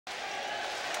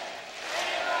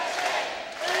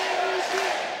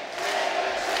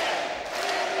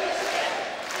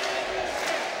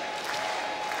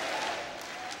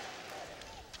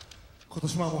今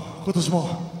年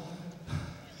も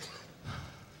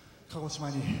鹿児島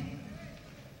に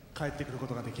帰ってくるこ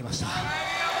とができました。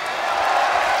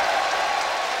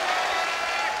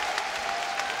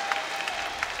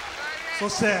そ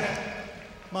して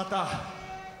また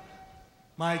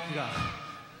マイクが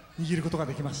握ることが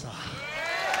できました。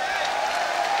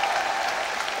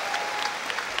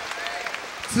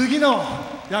次の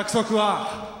約束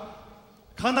は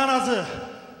必ず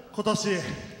今年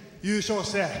優勝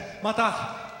してま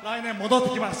た来年戻って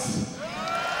きます。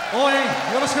応援よ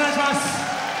ろしくお願いしま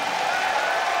す。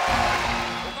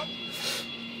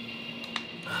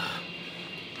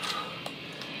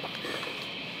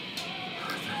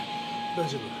大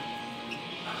丈夫。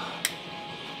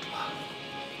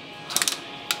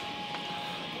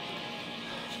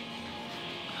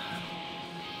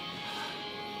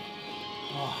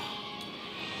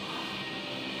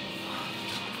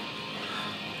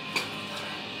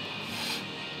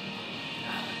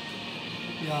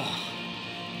いや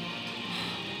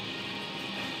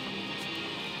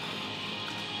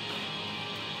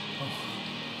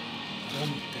ドー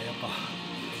ムってやっぱ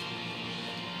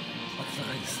暖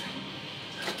かいですね。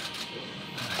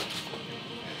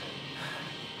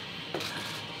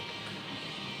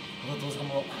お父さん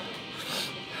も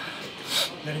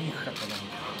やりにくかっただろうけど、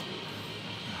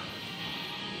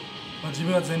まあ、自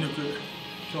分は全力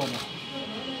今日も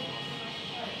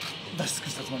出し尽く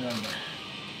したつもりなんで、も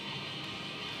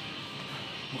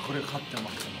うこれ勝っても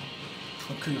負けても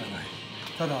悔いはない。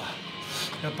ただ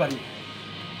やっぱり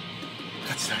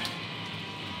勝ちたい。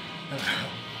だから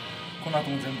この後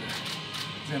も全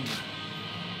部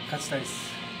勝ちたいで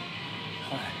す。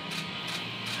はい、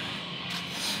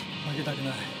負けたく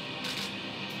ない。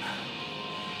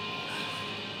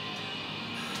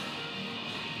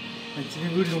1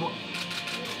年ぶりの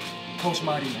鹿児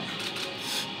島アリーナ、1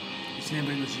年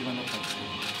ぶりの G1 だったんです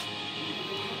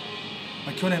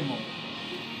けど、去年も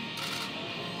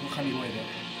神声で、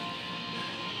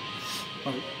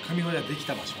神声ができ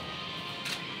た場所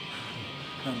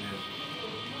なんで、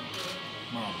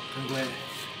神声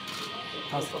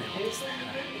倒せてよかったですね。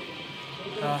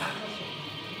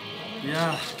い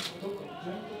や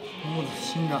ー、もう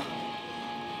死んだ。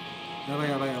やばい。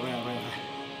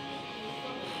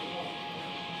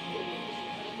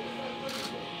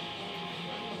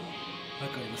何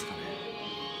かありますかね。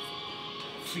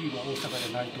次は大阪で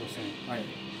内藤戦。はい。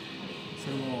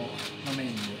それもメイ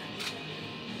ンで、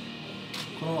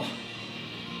この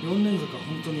4連続は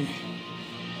本当に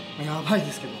やばい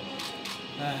ですけど、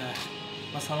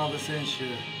真田選手、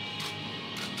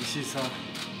石井さん、後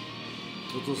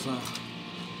藤さん、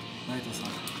内藤さん、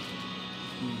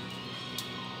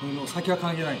もう先は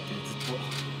関係ないってずっと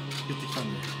言ってきた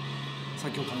んで、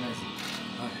先を考え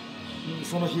ず、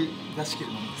その日出し切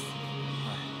るのみです。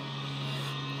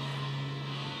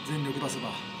全力出せば、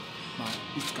い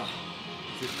つか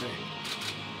絶対、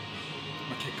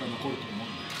結果が残ると思うので、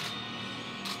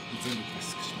全力出し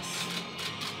尽くします。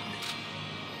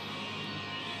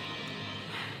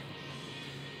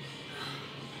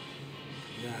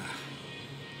いや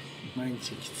ー、毎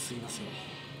日きつすぎますよ。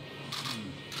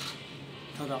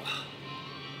ただ楽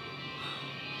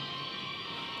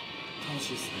し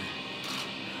いですね。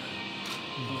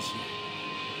楽しい。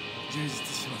充実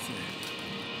しますね。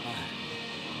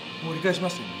もう折り返しま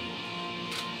したよね。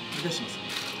折り返します。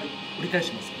はい。折り返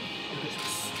します。折り返しま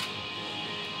す。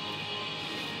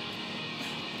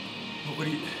残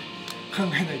り考え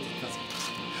ないって言ったんです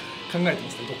けど、考えて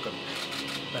ますね、どっかで。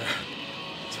だから考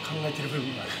えてる部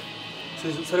分がある。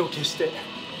それを消して、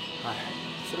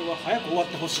それは早く終わっ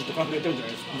てほしいと考えてるんじゃ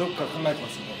ないですか。どっか考えてま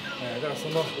すよね。だからそ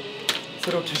れ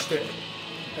を消して、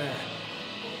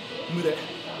無で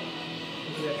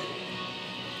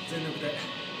全力で。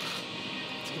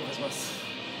次も勝ちます。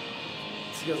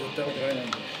次は絶対負けられない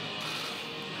んで、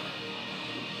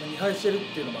2敗してるっ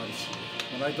ていうのもあるし、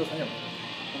内藤さんには本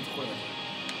当これだ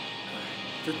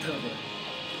け、絶対負けない。